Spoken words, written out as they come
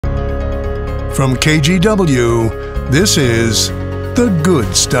From KGW, this is The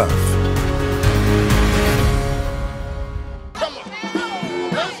Good Stuff.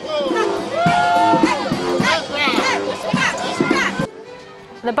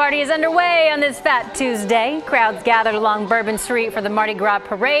 The party is underway on this Fat Tuesday. Crowds gathered along Bourbon Street for the Mardi Gras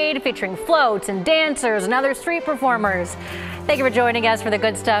parade, featuring floats and dancers and other street performers. Thank you for joining us for The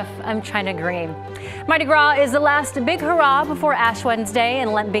Good Stuff. I'm China Green. Mardi Gras is the last big hurrah before Ash Wednesday,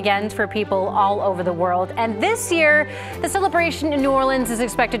 and Lent begins for people all over the world. And this year, the celebration in New Orleans is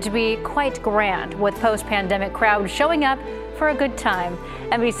expected to be quite grand, with post-pandemic crowds showing up for a good time.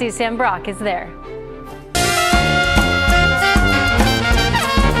 NBC's Sam Brock is there.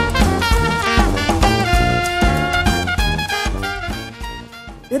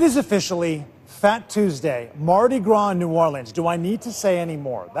 It is officially Fat Tuesday, Mardi Gras in New Orleans. Do I need to say any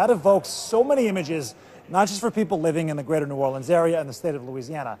more? That evokes so many images, not just for people living in the greater New Orleans area and the state of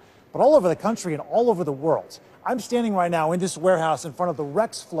Louisiana, but all over the country and all over the world. I'm standing right now in this warehouse in front of the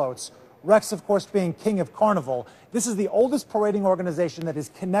Rex floats. Rex, of course, being king of carnival. This is the oldest parading organization that is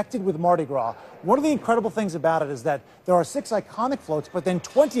connected with Mardi Gras. One of the incredible things about it is that there are 6 iconic floats, but then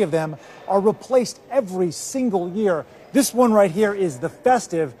 20 of them are replaced every single year. This one right here is the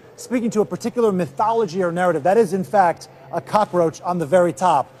Festive, speaking to a particular mythology or narrative. That is, in fact, a cockroach on the very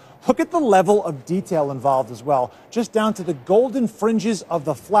top. Look at the level of detail involved as well, just down to the golden fringes of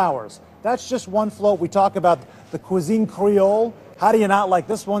the flowers. That's just one float. We talk about the cuisine creole. How do you not like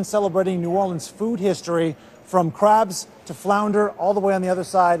this one, celebrating New Orleans food history, from crabs to flounder, all the way on the other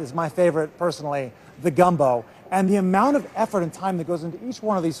side is my favorite, personally, the gumbo. And the amount of effort and time that goes into each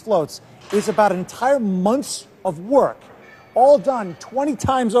one of these floats is about an entire month's of work, all done 20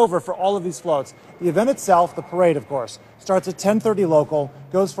 times over for all of these floats. The event itself, the parade, of course, starts at 10:30 local,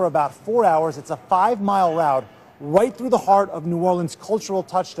 goes for about 4 hours. It's a 5-mile route right through the heart of New Orleans' cultural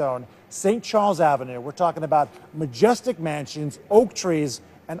touchstone, St. Charles Avenue. We're talking about majestic mansions, oak trees,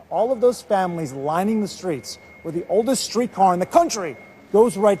 and all of those families lining the streets, where the oldest streetcar in the country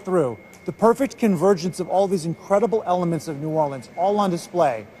goes right through. The perfect convergence of all these incredible elements of New Orleans, all on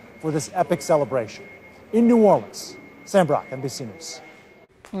display for this epic celebration. In New Orleans, Sam Brock, NBC News.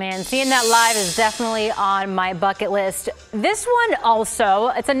 Man, seeing that live is definitely on my bucket list. This one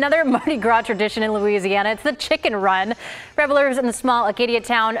also, it's another Mardi Gras tradition in Louisiana. It's the chicken run. Revelers in the small Acadia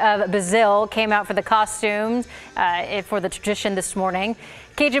town of Bazille came out for the costumes for the tradition this morning.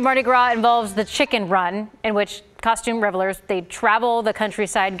 Cajun Mardi Gras involves the chicken run, in which costume revelers, they travel the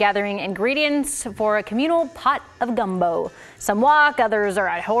countryside gathering ingredients for a communal pot of gumbo. Some walk, others are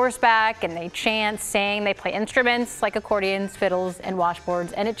at horseback, and they chant, sing, they play instruments like accordions, fiddles, and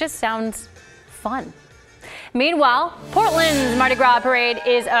washboards, and it just sounds fun. Meanwhile, Portland's Mardi Gras parade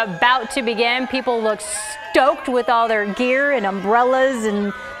is about to begin. People look stoked with all their gear and umbrellas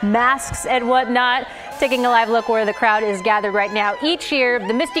and masks and whatnot. Taking a live look where the crowd is gathered right now. Each year,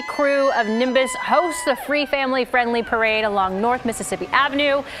 the Misty Crew of Nimbus hosts a free family-friendly parade along North Mississippi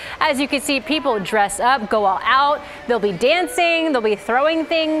Avenue. As you can see, people dress up, go all out. They'll be dancing, they'll be throwing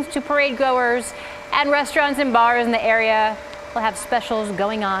things to parade goers, and restaurants and bars in the area will have specials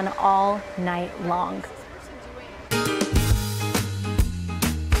going on all night long.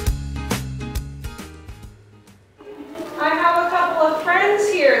 I have a couple of friends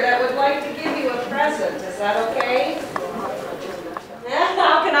here that would like to give you a present. Is that okay?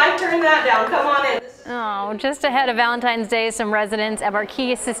 How can I turn that down? Come on in. Oh, just ahead of Valentine's Day, some residents at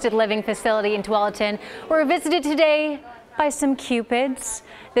Marquis Assisted Living Facility in Tualatin were visited today by some Cupids.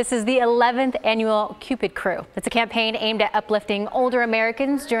 This is the 11th annual Cupid Crew. It's a campaign aimed at uplifting older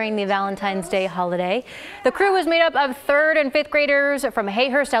Americans during the Valentine's Day holiday. The crew was made up of 3rd and 5th graders from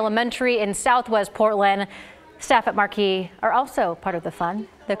Hayhurst Elementary in Southwest Portland. Staff at Marquis are also part of the fun.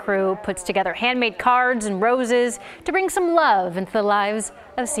 The crew puts together handmade cards and roses to bring some love into the lives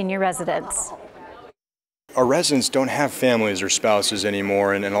of senior residents. Our residents don't have families or spouses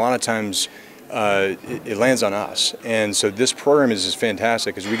anymore, and a lot of times it lands on us. And so this program is just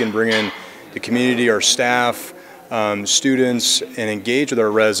fantastic because we can bring in the community, our staff, students, and engage with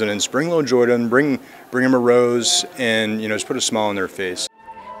our residents, bring a little joy to them, bring them a rose, and just put a smile on their face.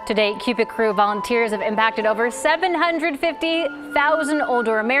 To date, Cupid Crew volunteers have impacted over 750,000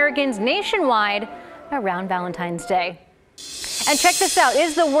 older Americans nationwide around Valentine's Day. And check this out,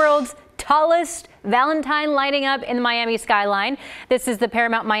 is the world's tallest Valentine lighting up in the Miami skyline. This is the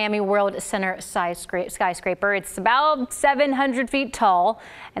Paramount Miami World Center skyscraper. It's about 700 feet tall,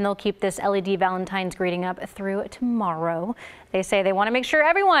 and they'll keep this LED Valentine's greeting up through tomorrow. They say they want to make sure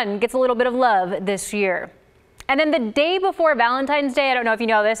everyone gets a little bit of love this year. And then the day before Valentine's Day, I don't know if you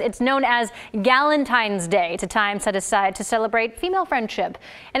know this, it's known as Galentine's Day. It's a time set aside to celebrate female friendship.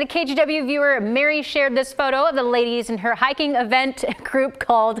 And a KGW viewer, Mary, shared this photo of the ladies in her hiking event group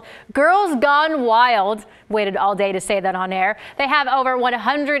called Girls Gone Wild. Waited all day to say that on air. They have over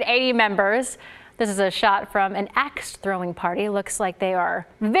 180 members. This is a shot from an axe throwing party. Looks like they are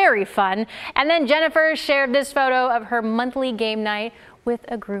very fun. And then Jennifer shared this photo of her monthly game night with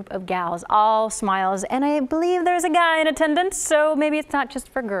a group of gals, all smiles. And I believe there's a guy in attendance, so maybe it's not just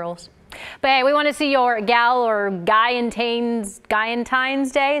for girls. But hey, we want to see your gal or Galentine's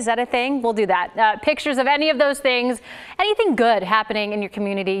Day. Is that a thing? We'll do that. Pictures of any of those things, anything good happening in your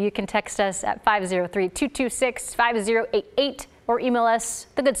community, you can text us at 503-226-5088 or email us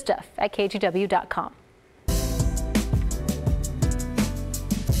thegoodstuff@kgw.com.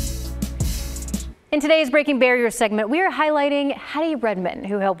 In today's Breaking Barriers segment, we are highlighting Hattie Redmond,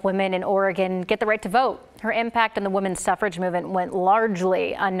 who helped women in Oregon get the right to vote. Her impact on the women's suffrage movement went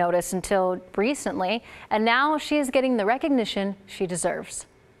largely unnoticed until recently, and now she is getting the recognition she deserves.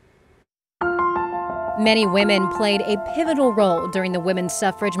 Many women played a pivotal role during the women's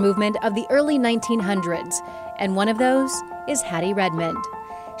suffrage movement of the early 1900s, and one of those is Hattie Redmond.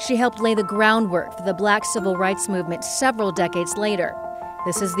 She helped lay the groundwork for the Black civil rights movement several decades later.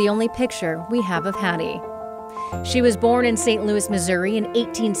 This is the only picture we have of Hattie. She was born in St. Louis, Missouri in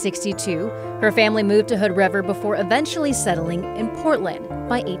 1862. Her family moved to Hood River before eventually settling in Portland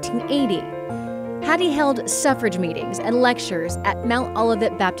by 1880. Hattie held suffrage meetings and lectures at Mount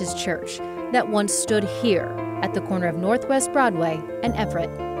Olivet Baptist Church that once stood here at the corner of Northwest Broadway and Everett.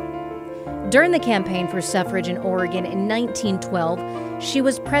 During the campaign for suffrage in Oregon in 1912, she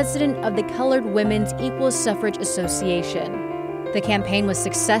was president of the Colored Women's Equal Suffrage Association. The campaign was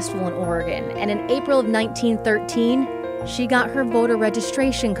successful in Oregon, and in April of 1913, she got her voter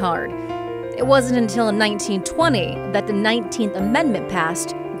registration card. It wasn't until 1920 that the 19th Amendment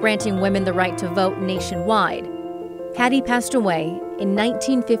passed, granting women the right to vote nationwide. Hattie passed away in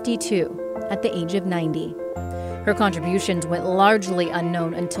 1952 at the age of 90. Her contributions went largely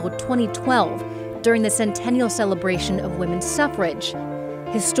unknown until 2012 during the centennial celebration of women's suffrage.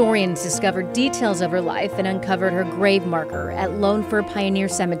 Historians discovered details of her life and uncovered her grave marker at Lone Fir Pioneer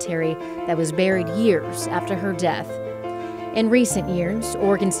Cemetery that was buried years after her death. In recent years,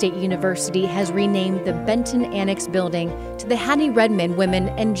 Oregon State University has renamed the Benton Annex building to the Hattie Redmond Women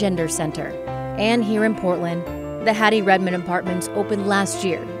and Gender Center. And here in Portland, the Hattie Redmond Apartments opened last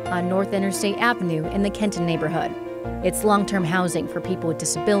year on North Interstate Avenue in the Kenton neighborhood. It's long-term housing for people with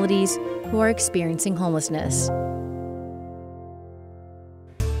disabilities who are experiencing homelessness.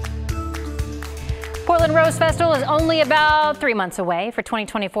 Portland Rose Festival is only about 3 months away. For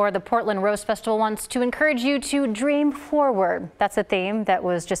 2024, the Portland Rose Festival wants to encourage you to dream forward. That's a theme that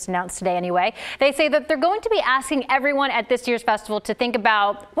was just announced today anyway. They say that they're going to be asking everyone at this year's festival to think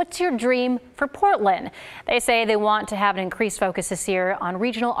about what's your dream for Portland. They say they want to have an increased focus this year on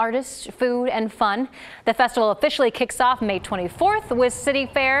regional artists, food, and fun. The festival officially kicks off May 24th with City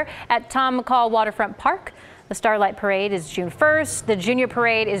Fair at Tom McCall Waterfront Park. The Starlight Parade is June 1st, the Junior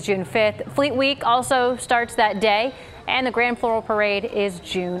Parade is June 5th, Fleet Week also starts that day, and the Grand Floral Parade is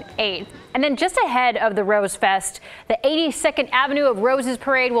June 8th. And then just ahead of the Rose Fest, the 82nd Avenue of Roses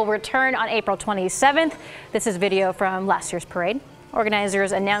Parade will return on April 27th. This is video from last year's parade.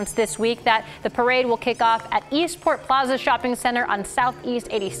 Organizers announced this week that the parade will kick off at Eastport Plaza Shopping Center on Southeast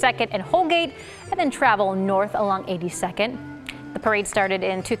 82nd and Holgate, and then travel north along 82nd. The parade started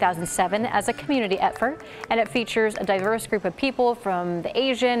in 2007 as a community effort, and it features a diverse group of people from the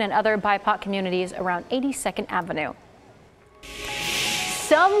Asian and other BIPOC communities around 82nd Avenue.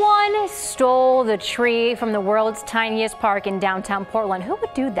 Someone stole the tree from the world's tiniest park in downtown Portland. Who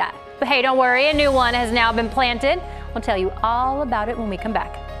would do that? But hey, don't worry, a new one has now been planted. We'll tell you all about it when we come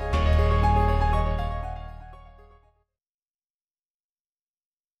back.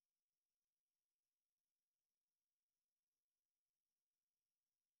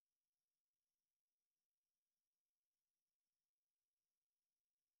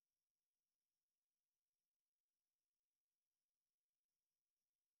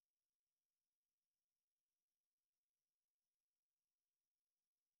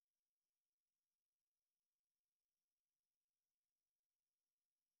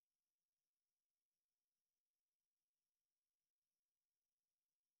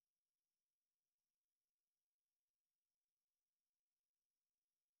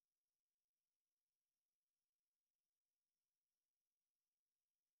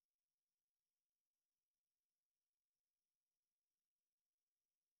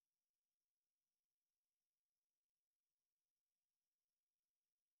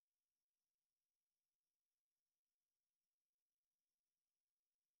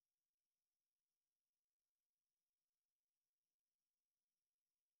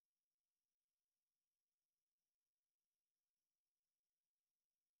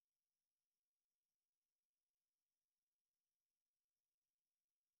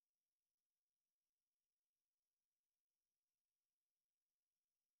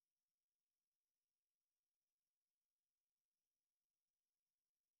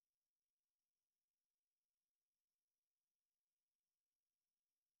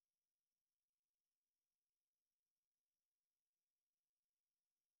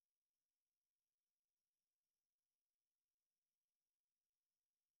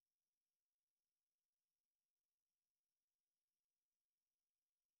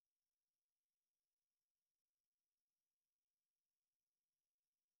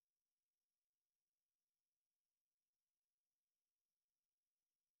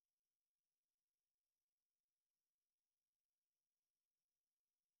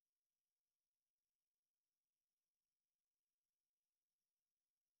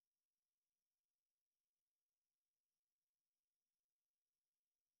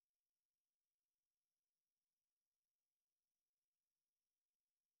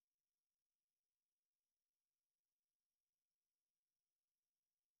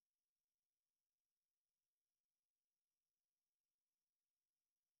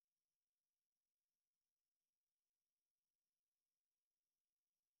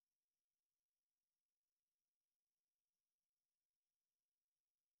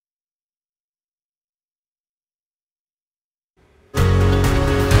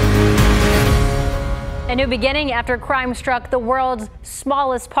 A new beginning after crime struck the world's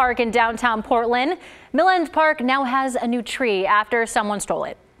smallest park in downtown Portland. Millen's Park now has a new tree after someone stole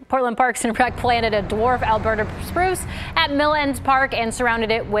it. Portland Parks and Rec planted a dwarf Alberta spruce at Millen's Park and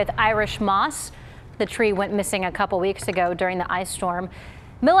surrounded it with Irish moss. The tree went missing a couple weeks ago during the ice storm.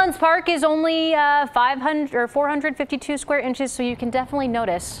 Millen's Park is only 452 square inches, so you can definitely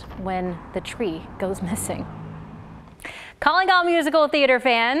notice when the tree goes missing. Calling all musical theater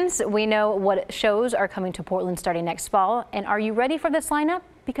fans, we know what shows are coming to Portland starting next fall. And are you ready for this lineup?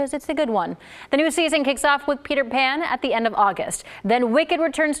 Because it's a good one. The new season kicks off with Peter Pan at the end of August. Then Wicked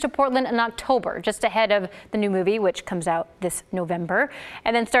returns to Portland in October, just ahead of the new movie, which comes out this November.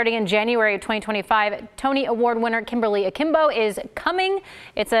 And then starting in January of 2025, Tony Award winner Kimberly Akimbo is coming.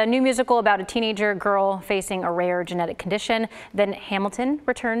 It's a new musical about a teenager girl facing a rare genetic condition. Then Hamilton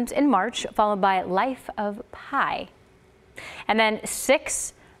returns in March, followed by Life of Pi. And then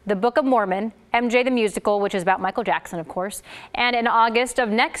 6, The Book of Mormon, MJ the Musical, which is about Michael Jackson, of course. And in August of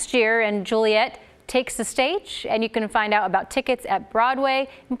next year, and Juliet takes the stage, and you can find out about tickets at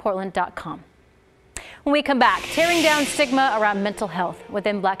BroadwayInPortland.com. When we come back, tearing down stigma around mental health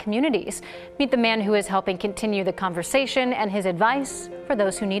within Black communities. Meet the man who is helping continue the conversation and his advice for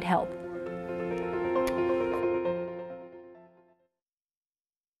those who need help.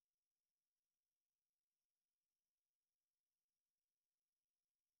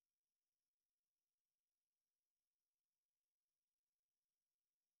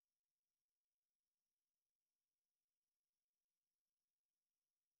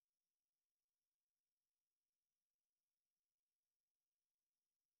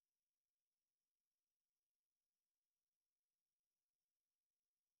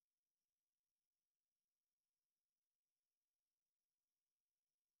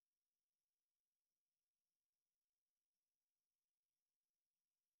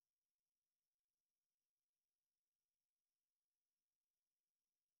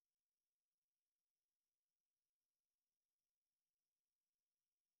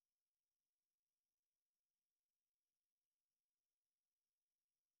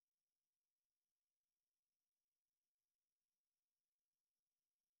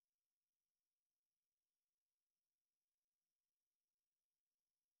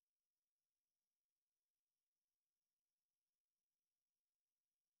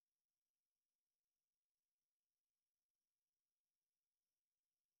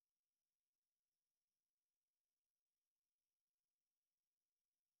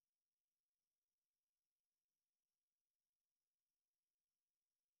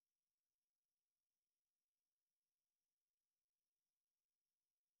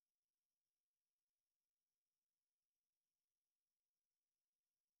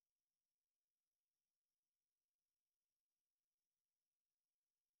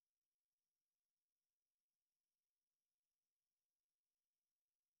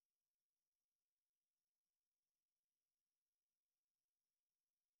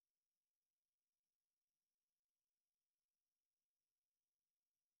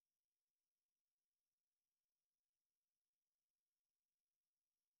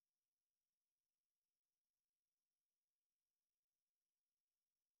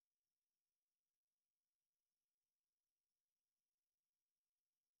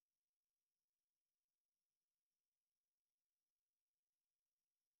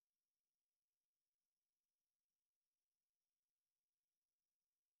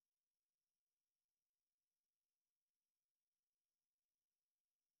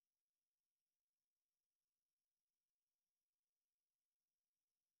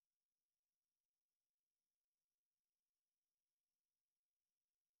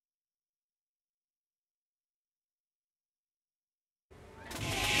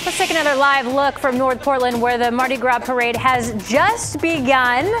 Let's take another live look from North Portland, where the Mardi Gras parade has just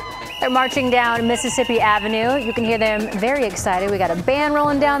begun. They're marching down Mississippi Avenue. You can hear them very excited. We got a band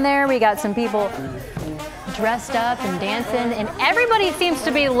rolling down there. We got some people dressed up and dancing, and everybody seems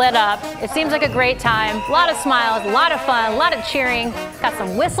to be lit up. It seems like a great time. A lot of smiles, a lot of fun, a lot of cheering. Got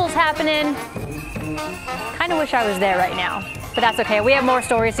some whistles happening. Kind of wish I was there right now, but that's okay. We have more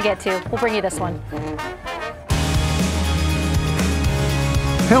stories to get to. We'll bring you this one.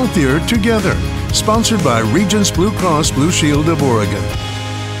 Healthier Together, sponsored by Regents Blue Cross Blue Shield of Oregon.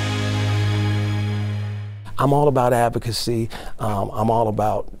 I'm all about advocacy. I'm all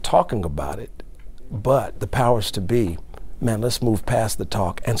about talking about it. But the powers to be, man, let's move past the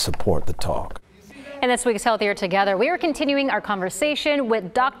talk and support the talk. In this week's Healthier Together, we are continuing our conversation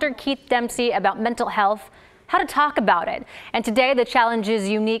with Dr. Keith Dempsey about mental health, how to talk about it. And today, the challenge is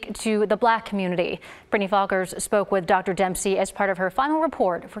unique to the Black community. Brittany Falkers spoke with Dr. Dempsey as part of her final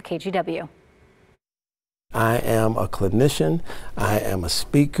report for KGW. I am a clinician, I am a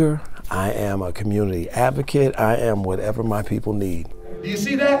speaker, I am a community advocate, I am whatever my people need. Do you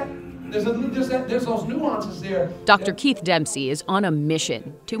see that? There's those nuances there. Dr. Keith Dempsey is on a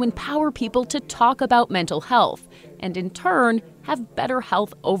mission to empower people to talk about mental health and in turn have better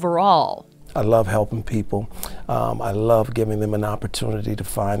health overall. I love helping people. I love giving them an opportunity to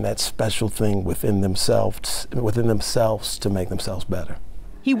find that special thing within themselves to make themselves better.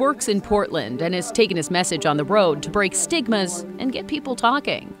 He works in Portland and has taken his message on the road to break stigmas and get people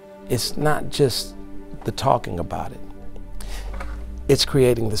talking. It's not just the talking about it. It's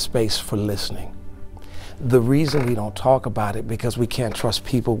creating the space for listening. The reason we don't talk about it because we can't trust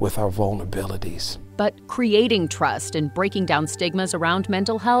people with our vulnerabilities. But creating trust and breaking down stigmas around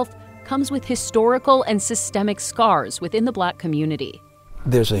mental health comes with historical and systemic scars within the Black community.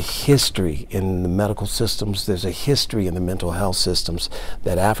 There's a history in the medical systems, there's a history in the mental health systems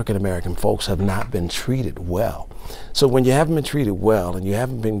that African American folks have not been treated well. So when you haven't been treated well and you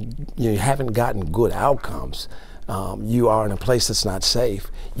haven't gotten good outcomes, you are in a place that's not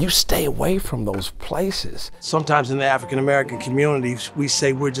safe, you stay away from those places. Sometimes in the African American community, we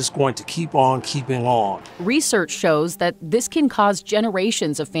say we're just going to keep on keeping on. Research shows that this can cause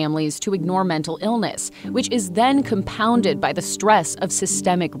generations of families to ignore mental illness, which is then compounded by the stress of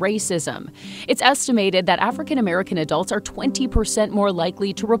systemic racism. It's estimated that African American adults are 20% more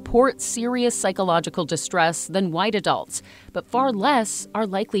likely to report serious psychological distress than white adults, but far less are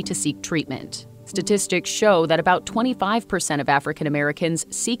likely to seek treatment. Statistics show that about 25% of African Americans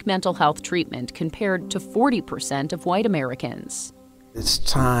seek mental health treatment compared to 40% of white Americans. It's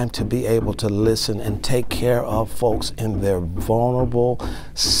time to be able to listen and take care of folks in their vulnerable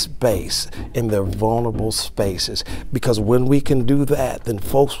space, in their vulnerable spaces. Because when we can do that, then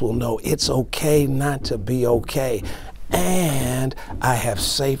folks will know it's okay not to be okay. And I have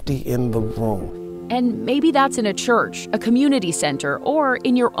safety in the room. And maybe that's in a church, a community center, or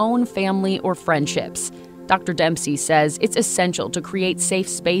in your own family or friendships. Dr. Dempsey says it's essential to create safe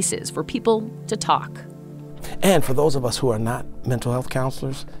spaces for people to talk. And for those of us who are not mental health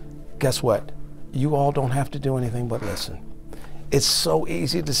counselors, guess what? You all don't have to do anything but listen. It's so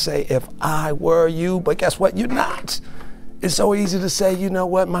easy to say, if I were you, but guess what? You're not. It's so easy to say, you know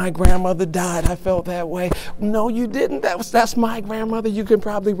what, my grandmother died, I felt that way. No, you didn't. That's my grandmother. You can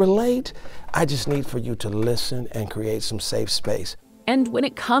probably relate. I just need for you to listen and create some safe space. And when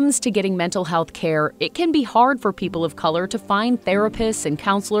it comes to getting mental health care, it can be hard for people of color to find therapists and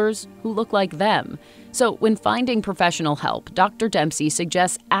counselors who look like them. So when finding professional help, Dr. Dempsey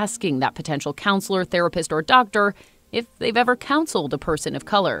suggests asking that potential counselor, therapist, or doctor if they've ever counseled a person of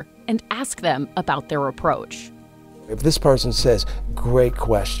color and ask them about their approach. If this person says, great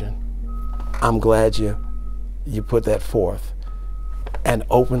question, I'm glad you put that forth, and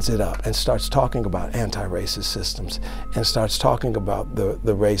opens it up and starts talking about anti-racist systems and starts talking about the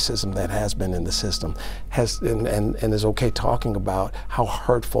racism that has been in the system, and is okay talking about how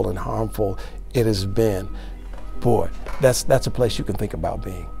hurtful and harmful it has been, boy, that's a place you can think about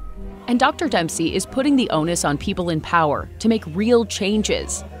being. And Dr. Dempsey is putting the onus on people in power to make real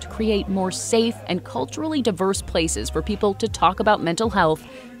changes, to create more safe and culturally diverse places for people to talk about mental health,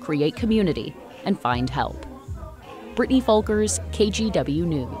 create community, and find help. Brittany Folkers, KGW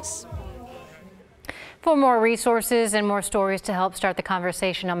News. For more resources and more stories to help start the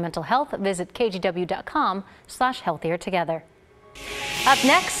conversation on mental health, visit kgw.com/healthiertogether. Up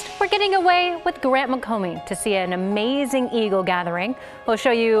next, we're getting away with Grant McComey to see an amazing eagle gathering. We'll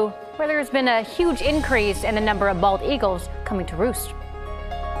show you where there's been a huge increase in the number of bald eagles coming to roost.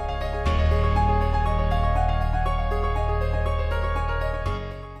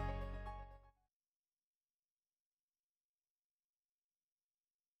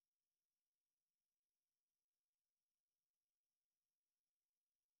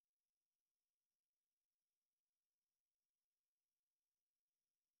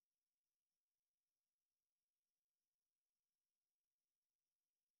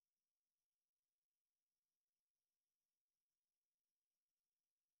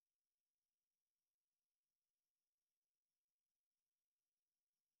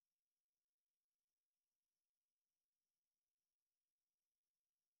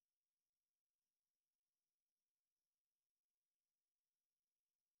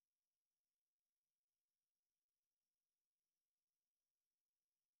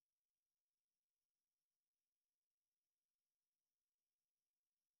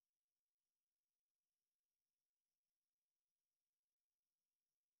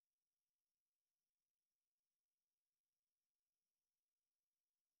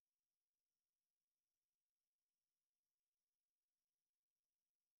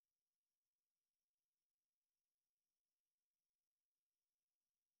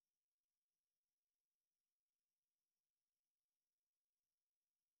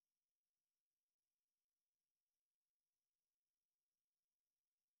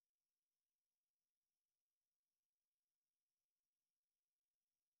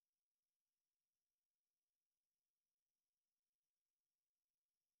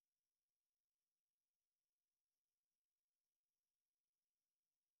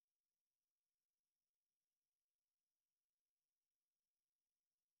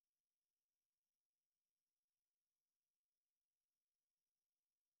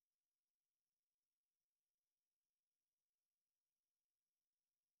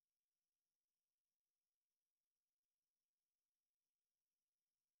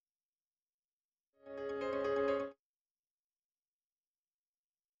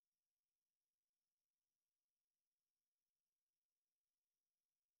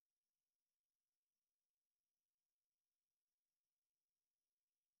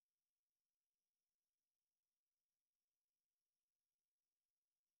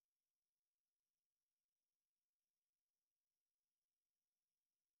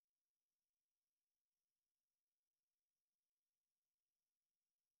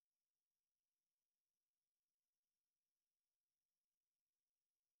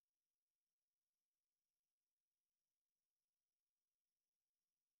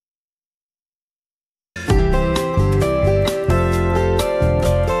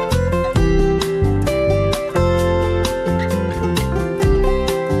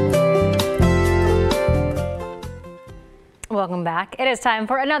 Welcome back. It is time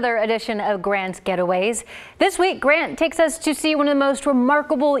for another edition of Grant's Getaways. This week, Grant takes us to see one of the most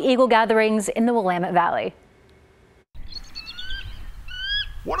remarkable eagle gatherings in the Willamette Valley.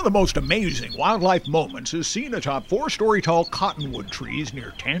 One of the most amazing wildlife moments is seen atop 4-story tall cottonwood trees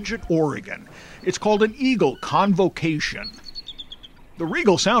near Tangent, Oregon. It's called an eagle convocation. The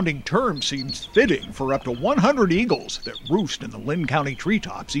regal-sounding term seems fitting for up to 100 eagles that roost in the Linn County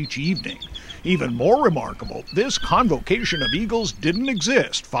treetops each evening. Even more remarkable, this convocation of eagles didn't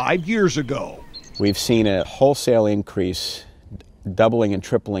exist 5 years ago. We've seen a wholesale increase, doubling and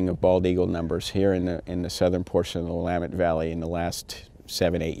tripling of bald eagle numbers here in the southern portion of the Willamette Valley in the last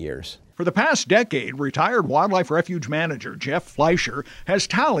 7-8 years. For the past decade, retired wildlife refuge manager Jeff Fleischer has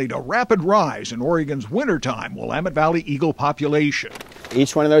tallied a rapid rise in Oregon's wintertime Willamette Valley eagle population.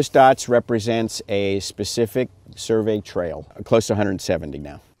 Each one of those dots represents a specific survey trail, close to 170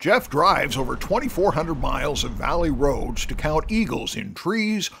 now. Jeff drives over 2,400 miles of valley roads to count eagles in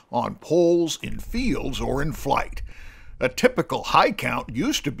trees, on poles, in fields, or in flight. A typical high count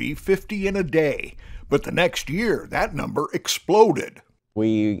used to be 50 in a day, but the next year that number exploded.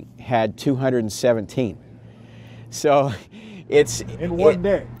 We had 217. So it's... In one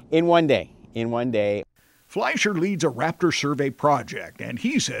day. In one day. Fleischer leads a raptor survey project, and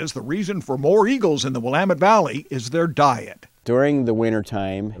he says the reason for more eagles in the Willamette Valley is their diet. During the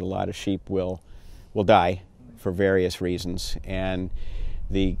wintertime, a lot of sheep will die for various reasons, and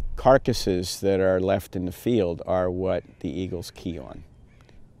the carcasses that are left in the field are what the eagles key on,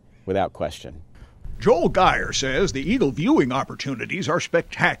 without question. Joel Geyer says the eagle viewing opportunities are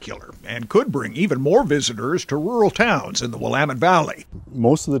spectacular and could bring even more visitors to rural towns in the Willamette Valley.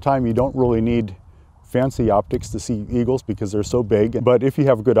 Most of the time you don't really need fancy optics to see eagles because they're so big, but if you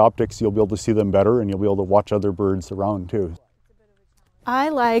have good optics you'll be able to see them better and you'll be able to watch other birds around too. I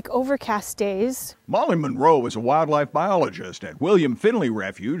like overcast days. Molly Monroe is a wildlife biologist at William Finley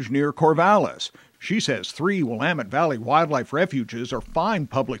Refuge near Corvallis. She says 3 Willamette Valley wildlife refuges are fine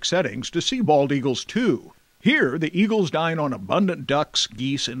public settings to see bald eagles too. Here, the eagles dine on abundant ducks,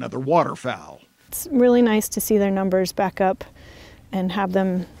 geese, and other waterfowl. It's really nice to see their numbers back up and have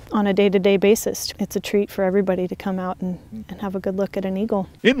them on a day-to-day basis. It's a treat for everybody to come out and have a good look at an eagle.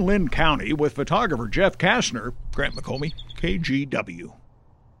 In Linn County, with photographer Jeff Kastner, Grant McComey, KGW.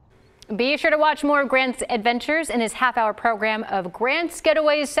 Be sure to watch more of Grant's adventures in his half-hour program of Grant's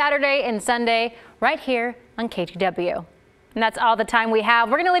Getaways Saturday and Sunday right here on KGW. And that's all the time we have.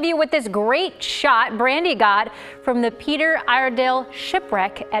 We're going to leave you with this great shot Brandy got from the Peter Iredale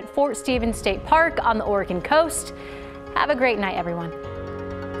shipwreck at Fort Stevens State Park on the Oregon coast. Have a great night, everyone.